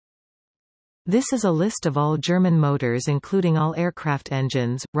This is a list of all German motors including all aircraft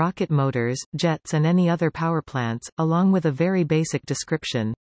engines, rocket motors, jets and any other power plants, along with a very basic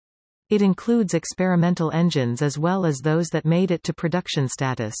description. It includes experimental engines as well as those that made it to production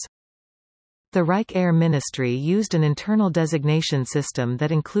status. The Reich Air Ministry used an internal designation system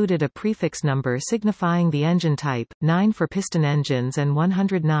that included a prefix number signifying the engine type, 9 for piston engines and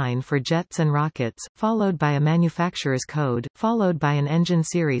 109 for jets and rockets, followed by a manufacturer's code, followed by an engine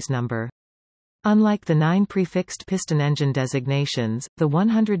series number. Unlike the 9 prefixed piston engine designations, the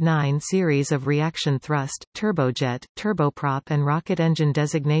 109 series of reaction thrust, turbojet, turboprop and rocket engine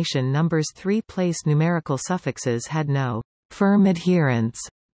designation numbers 3-place numerical suffixes had no firm adherence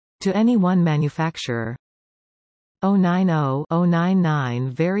to any one manufacturer. 090, 099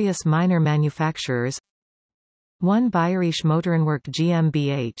 various minor manufacturers. 1 Bayerische Motorenwerke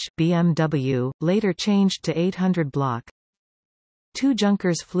GmbH, BMW, later changed to 800 block. 2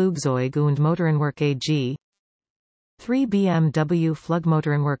 Junkers Flugzeug und Motorenwerke AG. 3 BMW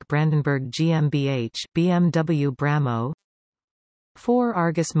Flugmotorenwerke Brandenburg GmbH, BMW-Bramo. 4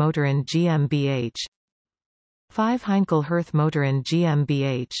 Argus Motoren GmbH. 5 Heinkel-Hirth Motoren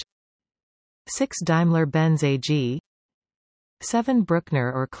GmbH. 6 Daimler-Benz AG. 7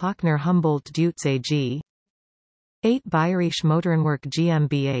 Bruckner or Kloeckner-Humboldt-Deutz AG. 8 Bayerische Motorenwerke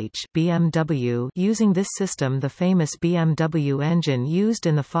GmbH, BMW. Using this system, the famous BMW engine used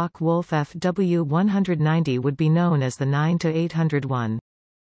in the Focke-Wulf FW190 would be known as the 9-801.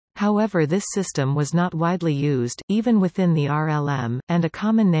 However, this system was not widely used, even within the RLM, and a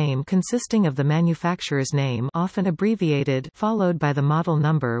common name consisting of the manufacturer's name, often abbreviated, followed by the model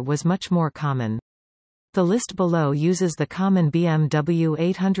number, was much more common. The list below uses the common BMW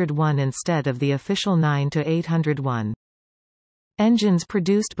 801 instead of the official 9-801. Engines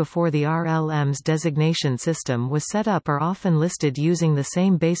produced before the RLM's designation system was set up are often listed using the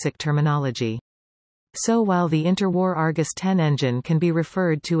same basic terminology. So while the interwar Argus 10 engine can be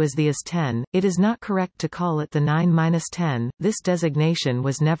referred to as the AS-10, it is not correct to call it the 9-10, this designation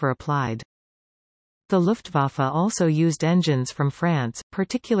was never applied. The Luftwaffe also used engines from France,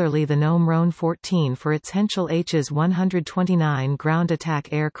 particularly the Gnome 14 for its Henschel Hs 129 ground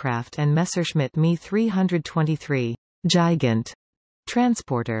attack aircraft and Messerschmitt Me 323 Gigant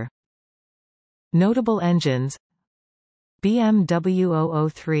transporter. Notable engines: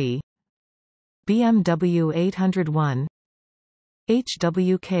 BMW 003, BMW 801,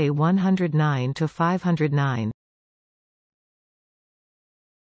 HWK 109-509.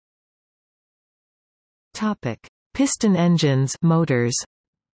 Topic: Piston engines, motors.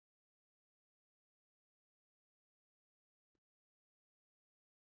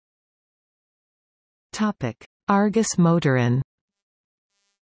 Topic: Argus Motoren.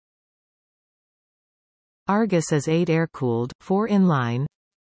 Argus is 8 air-cooled, 4 inline.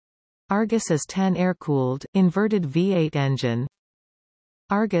 Argus is 10 air-cooled, inverted V8 engine.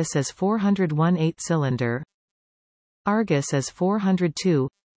 Argus is 401 8-cylinder. Argus is 402.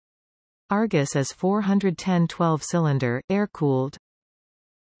 Argus is 410 12-cylinder, air-cooled.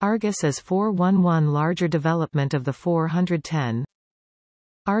 Argus is 411 larger development of the 410.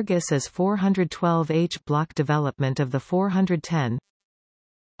 Argus is 412 H-block development of the 410.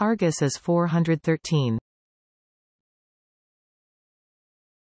 Argus is 413.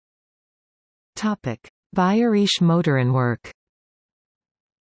 Topic: Bayerische Motorenwerke.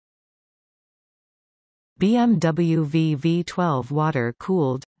 BMW V12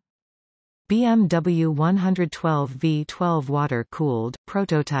 water-cooled. BMW 112 V12 water-cooled,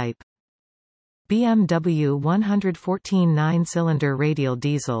 prototype. BMW 114 9-cylinder radial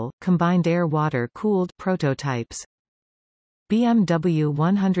diesel, combined air-water-cooled, prototypes. BMW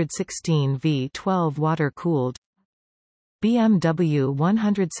 116 V12 water-cooled. BMW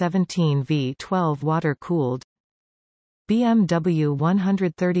 117 V12 water-cooled. BMW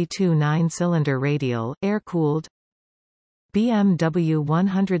 132 9-cylinder radial, air-cooled. BMW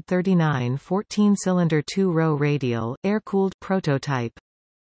 139 14-cylinder 2-row radial, air-cooled, prototype.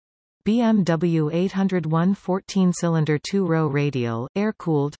 BMW 801 14-cylinder 2-row radial,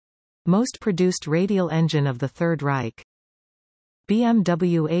 air-cooled, most produced radial engine of the Third Reich.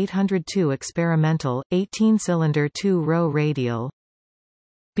 BMW 802 experimental, 18-cylinder 2-row radial.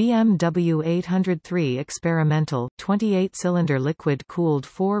 BMW 803 experimental, 28-cylinder liquid-cooled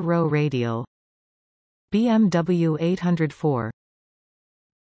 4-row radial. BMW 804.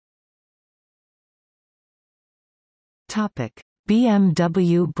 Topic: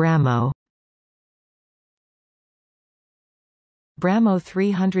 BMW-Bramo. Bramo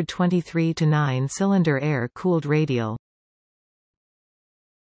 323 9-cylinder air-cooled radial.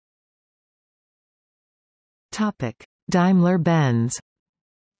 Topic: Daimler-Benz.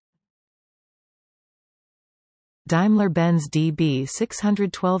 Daimler-Benz DB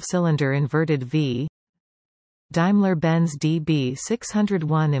 612-cylinder inverted V. Daimler-Benz DB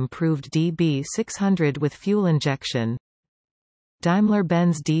 601 improved DB 600 with fuel injection.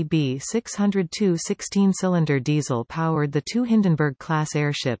 Daimler-Benz DB 602 16-cylinder diesel powered the two Hindenburg-class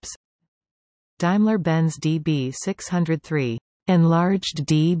airships. Daimler-Benz DB 603 enlarged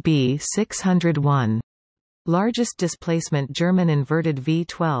DB 601 largest displacement German inverted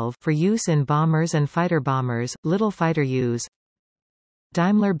V12 for use in bombers and fighter bombers, little fighter use.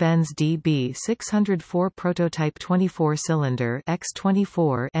 Daimler-Benz DB 604 prototype 24-cylinder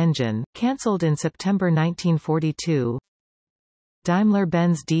X24 engine, cancelled in September 1942.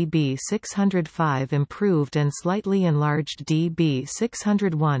 Daimler-Benz DB 605 improved and slightly enlarged DB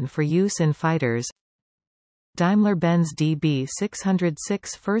 601 for use in fighters. Daimler-Benz DB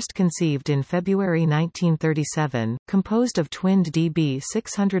 606 first conceived in February 1937, composed of twinned DB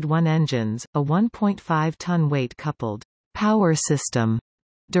 601 engines, a 1.5-ton weight coupled power system,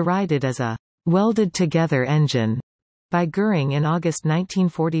 derided as a welded-together engine by Göring in August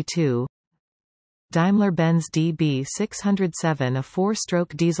 1942. Daimler-Benz DB 607 a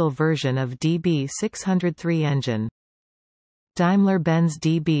four-stroke diesel version of DB 603 engine. Daimler-Benz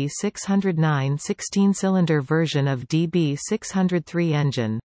DB 609 16-cylinder version of DB 603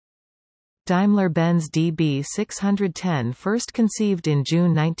 engine. Daimler-Benz DB 610 first conceived in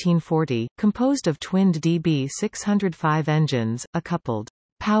June 1940, composed of twinned DB 605 engines, a coupled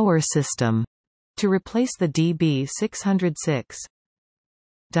power system to replace the DB 606.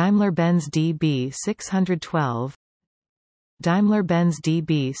 Daimler-Benz DB 612. Daimler-Benz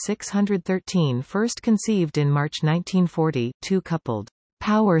DB 613 first conceived in March 1940, two-coupled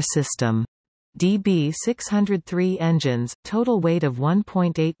power system DB 603 engines, total weight of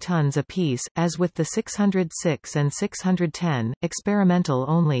 1.8 tons apiece, as with the 606 and 610, experimental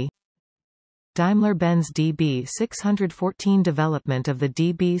only. Daimler-Benz DB 614 development of the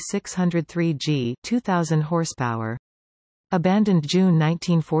DB 603G 2000 horsepower. Abandoned June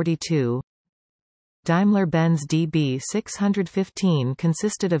 1942. Daimler-Benz DB 615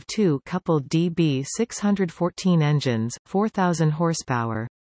 consisted of two coupled DB 614 engines, 4,000 horsepower.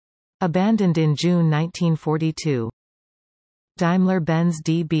 Abandoned in June 1942. Daimler-Benz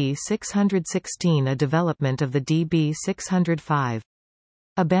DB 616 a development of the DB 605.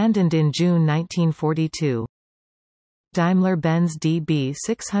 Abandoned in June 1942. Daimler-Benz DB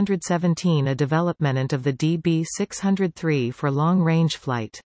 617 a development of the DB 603 for long-range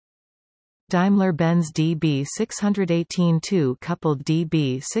flight. Daimler-Benz DB 618 two-coupled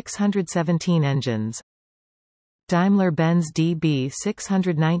DB 617 engines. Daimler-Benz DB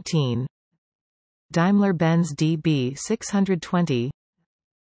 619. Daimler-Benz DB 620.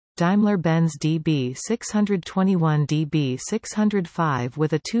 Daimler-Benz DB 621 DB 605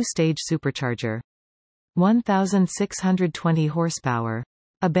 with a two-stage supercharger. 1,620 horsepower.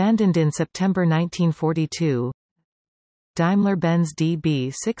 Abandoned in September 1942. Daimler-Benz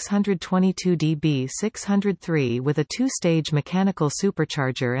DB 622 DB 603 with a two-stage mechanical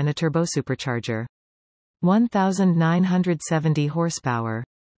supercharger and a turbosupercharger. 1,970 horsepower.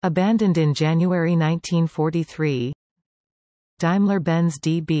 Abandoned in January 1943. Daimler-Benz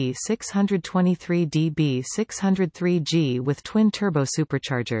DB 623 DB 603G with twin turbo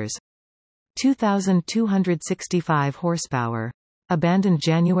superchargers. 2,265 horsepower. Abandoned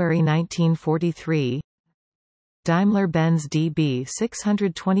January 1943. Daimler-Benz DB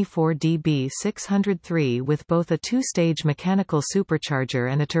 624 DB 603 with both a two-stage mechanical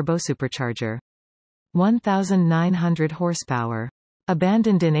supercharger and a turbosupercharger. 1,900 horsepower.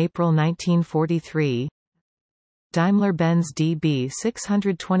 Abandoned in April 1943. Daimler-Benz DB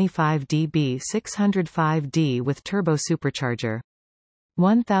 625 DB 605D with turbosupercharger.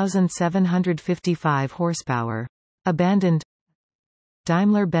 1,755 horsepower. Abandoned.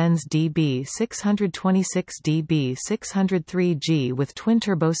 Daimler-Benz DB 626 DB 603G with twin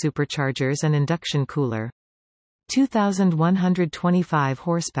turbosuperchargers and induction cooler. 2,125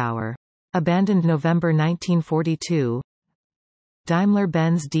 horsepower. Abandoned November 1942.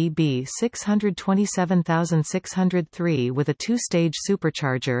 Daimler-Benz DB 627,603 with a two-stage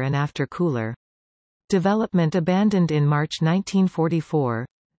supercharger and after cooler. Development abandoned in March 1944.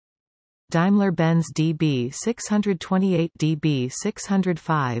 Daimler-Benz DB 628 DB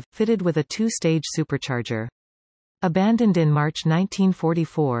 605, fitted with a two-stage supercharger. Abandoned in March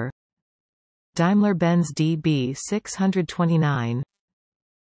 1944. Daimler-Benz DB 629.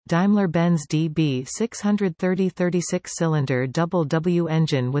 Daimler-Benz DB 630 36-cylinder double W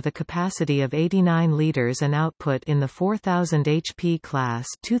engine with a capacity of 89 liters and output in the 4000 HP class,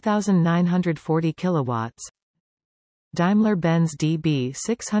 2940 kilowatts. Daimler-Benz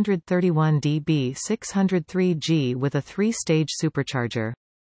DB631 DB603G with a 3-stage supercharger.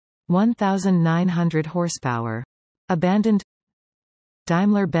 1,900 horsepower. Abandoned.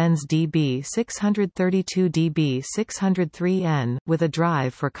 Daimler-Benz DB632 DB603N, with a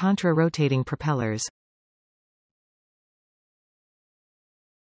drive for contra-rotating propellers.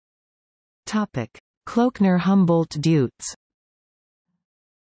 Kloeckner-Humboldt-Deutz.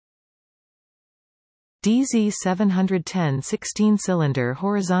 DZ710 16-cylinder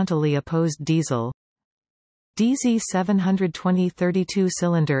horizontally opposed diesel. DZ720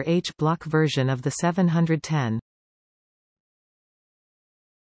 32-cylinder H-block version of the 710.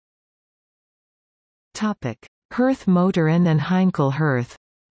 Hirth Motoren and Heinkel-Hirth.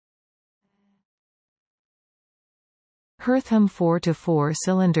 Hirtham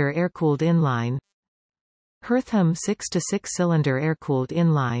 4-4-cylinder air-cooled inline. Hirtham 6-6-cylinder air-cooled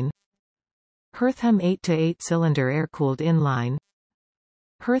inline. Hirtham 8-8-cylinder air-cooled inline.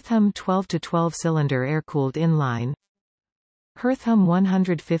 Hirtham 12-12-cylinder air-cooled inline. Hirtham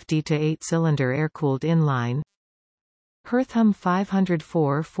 150-8-cylinder air-cooled inline. Hirtham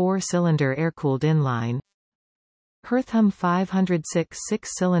 504 4-cylinder air-cooled inline. Hirtham 506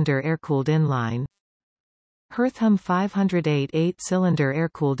 6-cylinder air-cooled inline. Hirtham 508 8-cylinder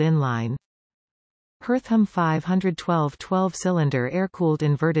air-cooled inline. Hirtham 512 12-cylinder air-cooled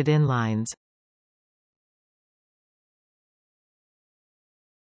inverted inlines.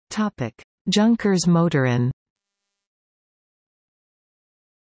 Junkers Motoren.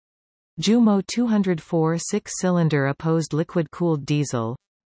 Jumo 204 6-cylinder opposed liquid-cooled diesel.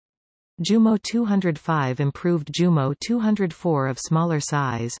 Jumo 205 improved Jumo 204 of smaller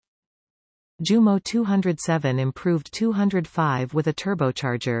size. Jumo 207 improved 205 with a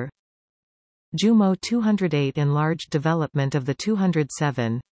turbocharger. Jumo 208 enlarged development of the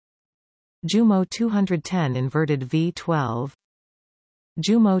 207. Jumo 210 inverted V12.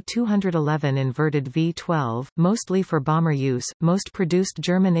 Jumo 211 inverted V12, mostly for bomber use, most produced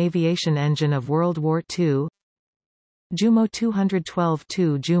German aviation engine of World War II. Jumo 212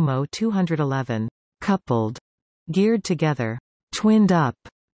 2 Jumo 211, coupled, geared together, twinned up,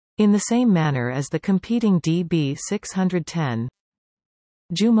 in the same manner as the competing DB610.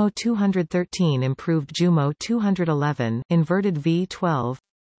 Jumo 213 improved Jumo 211, inverted V12.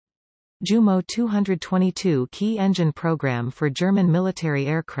 Jumo 222 key engine program for German military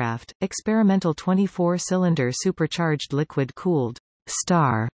aircraft, experimental 24-cylinder supercharged liquid-cooled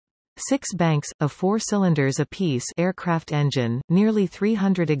Star 6 banks, of 4 cylinders apiece aircraft engine, nearly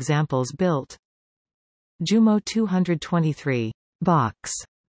 300 examples built. Jumo 223 box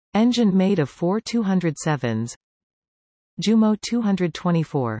engine made of 4 207s. Jumo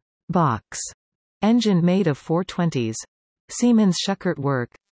 224 box engine made of 4 20s. Siemens Schuckert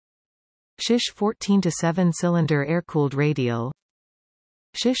work. Shish 14 7-cylinder air-cooled radial.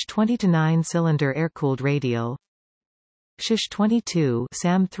 Shish 20 9-cylinder air-cooled radial. Shish 22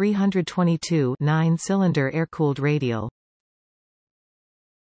 SAM 322 9-cylinder air-cooled radial.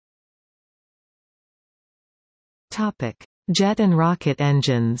 Topic: Jet and rocket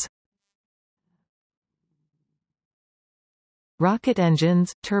engines. Rocket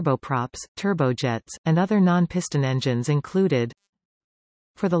engines, turboprops, turbojets, and other non-piston engines included.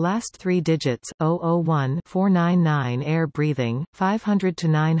 For the last 3 digits, 001 499 air breathing, 500 to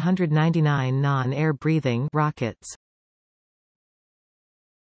 999 non-air breathing rockets.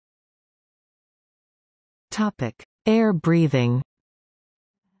 Topic: Air breathing.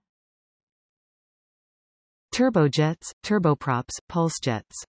 Turbojets, turboprops,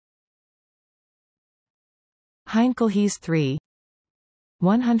 pulsejets. Heinkel-Hirth 3,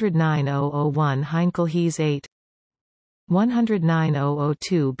 109,001 Heinkel-Hirth 8,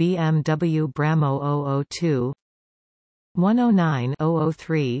 109,002 BMW-Bramo 002,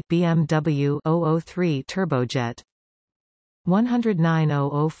 109,003 BMW 003 turbojet,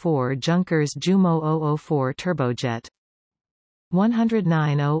 109,004 Junkers Jumo 004 turbojet,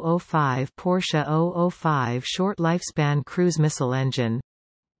 109,005 Porsche 005 short lifespan cruise missile engine,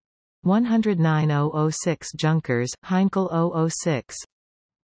 109,006 Junkers Heinkel 006,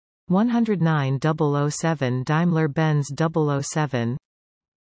 109,007 Daimler-Benz 007,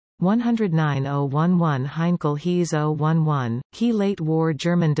 109,011 Heinkel-Hirth 011, key late war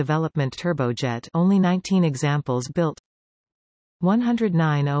German development turbojet, only 19 examples built.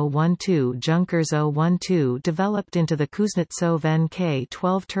 109,012 Junkers 012 developed into the Kuznetsov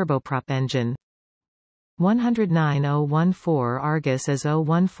NK-12 turboprop engine. 109,014 Argus as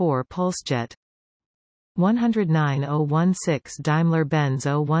 014 pulsejet. 109,016 Daimler-Benz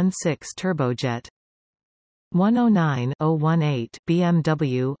 016 turbojet. 109,018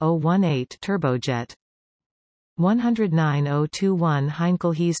 BMW 018 turbojet. 109021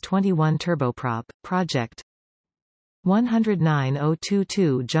 Heinkel-Hirth 21 turboprop, project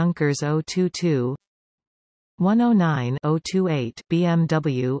 109022 Junkers 022 109028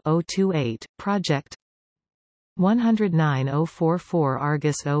 BMW 028, project 109044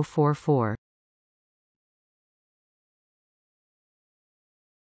 Argus 044.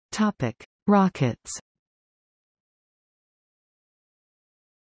 Topic: Rockets.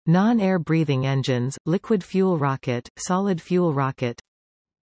 Non-air breathing engines, liquid fuel rocket, solid fuel rocket.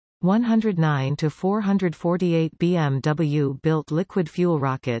 109 to 448 BMW built liquid fuel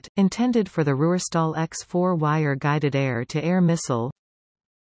rocket, intended for the Ruhrstahl X4 wire guided air-to-air missile.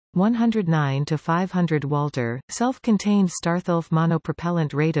 109 to 500 Walter, self-contained Starthulf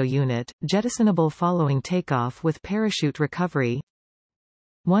monopropellant radar unit, jettisonable following takeoff with parachute recovery.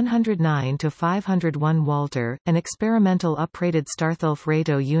 109 to 501 Walter, an experimental uprated Starthulf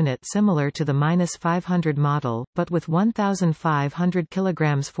radar unit similar to the -500 model, but with 1,500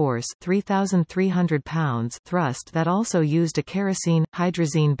 kg force, 3,300 pounds thrust that also used a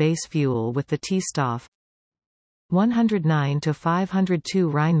kerosene-hydrazine base fuel with the T-Stoff. 109 to 502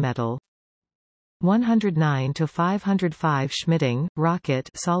 Rheinmetall. 109 to 505 Schmidding, rocket,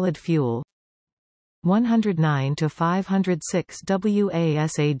 solid fuel. 109 to 506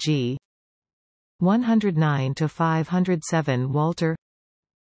 WASAG. 109 to 507 Walter.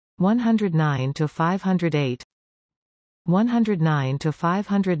 109 to 508. 109 to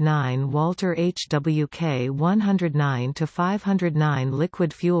 509 Walter HWK. 109 to 509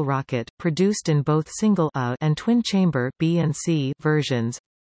 liquid fuel rocket, produced in both single and twin-chamber (B and C) versions.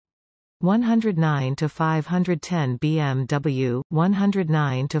 109 to 510 BMW,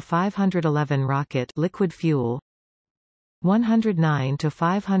 109 to 511 rocket, liquid fuel. 109 to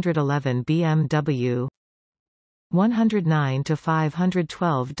 511 BMW. 109 to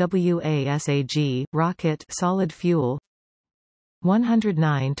 512 WASAG, rocket, solid fuel.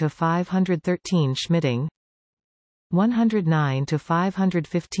 109 to 513 Schmidding. 109 to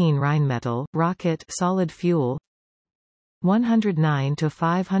 515 Rheinmetall, rocket, solid fuel. 109 to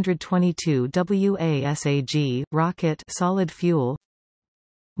 522 WASAG, rocket, solid fuel.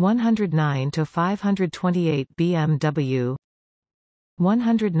 109 to 528 BMW.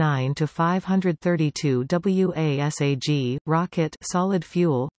 109 to 532 WASAG, rocket, solid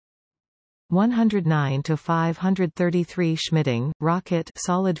fuel. 109 to 533 Schmidding, rocket,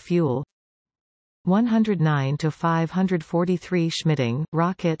 solid fuel. 109 to 543 Schmidding,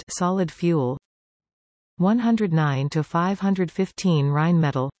 rocket, solid fuel. 109 to 515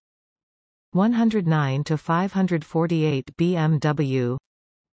 Rheinmetall. 109 to 548 BMW.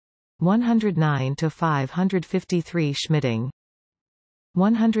 109 to 553 Schmidding.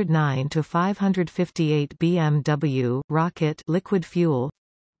 109 to 558 BMW, rocket, liquid fuel.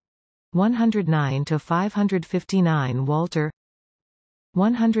 109 to 559 Walter.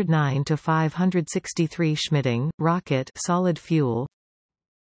 109 to 563 Schmidding, rocket, solid fuel.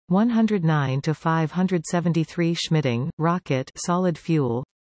 109 to 573 Schmidding, rocket, solid fuel.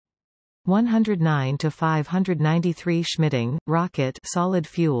 109 to 593 Schmidding, rocket, solid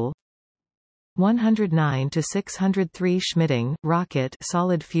fuel. 109 to 603 Schmidding, rocket,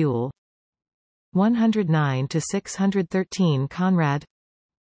 solid fuel. 109 to 613 Conrad.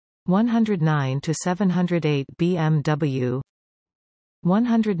 109 to 708 BMW.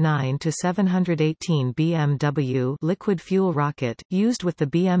 109 to 718 BMW liquid fuel rocket, used with the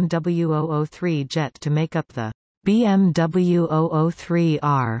BMW 003 jet to make up the BMW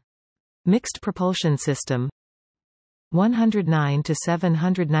 003R mixed propulsion system. 109 to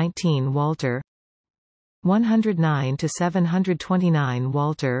 719 Walter. 109 to 729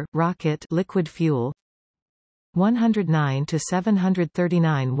 Walter, rocket, liquid fuel. 109 to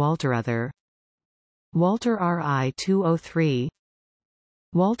 739 Walter other. Walter RI 203.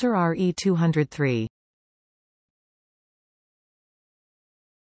 Walter RE 203.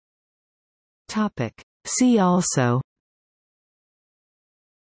 Topic. See also: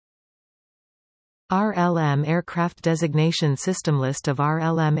 RLM aircraft designation system. List of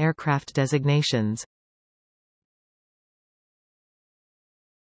RLM aircraft designations.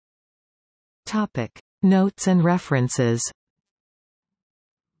 Topic. Notes and references.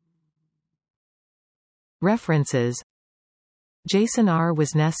 References: Jason R.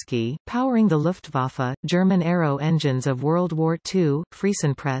 Wisniewski, Powering the Luftwaffe, German Aero Engines of World War II,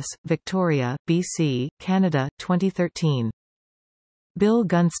 Friesenpress, Victoria, BC, Canada, 2013. Bill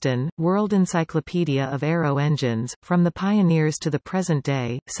Gunston, World Encyclopedia of Aero Engines, From the Pioneers to the Present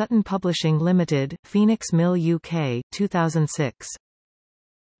Day, Sutton Publishing Limited, Phoenix Mill UK, 2006.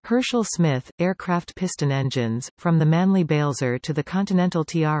 Herschel Smith, aircraft piston engines, From the Manly Balzer to the Continental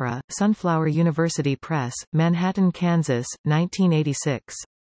Tiara, Sunflower University Press, Manhattan, Kansas, 1986.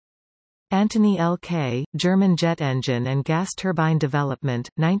 Antony L. K., German Jet Engine and Gas Turbine Development,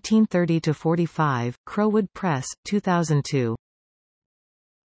 1930–45, Crowwood Press, 2002.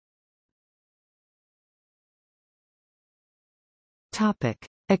 Topic.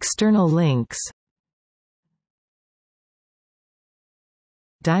 External links.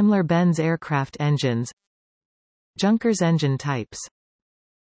 Daimler-Benz aircraft engines, Junkers engine types.